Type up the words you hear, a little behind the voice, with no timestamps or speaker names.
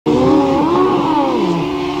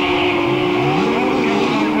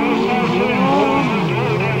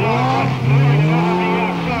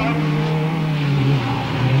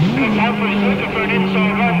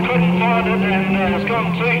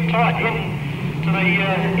to the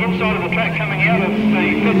inside of the track coming out of the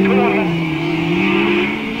pit corner.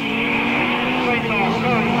 Three times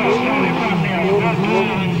very well, down in front now.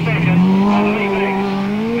 Northarm in second, on Leebanks,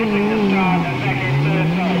 missing the start and back in third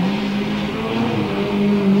place.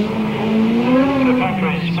 The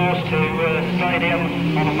Pumphrey is forced to stay down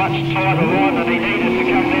on a much tighter line than he needed to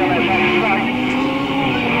come down that back straight.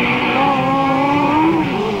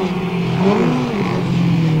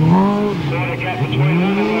 Quite a gap between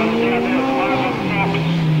all the riders down there at the moment. Fox,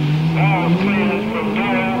 Miles clears from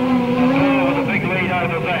Doyle, and Doyle with a big lead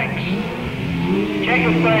over Banks.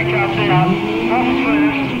 Jacob's flag comes out, Fox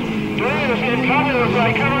first. Doyle's in trouble as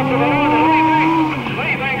they come up to the line.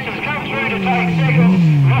 Lee Banks has come through to take second.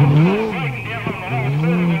 Doyle breaking down on the last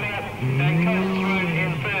quarter of the lap and comes through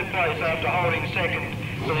in third place after holding second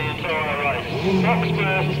for the entire race. Fox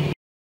first.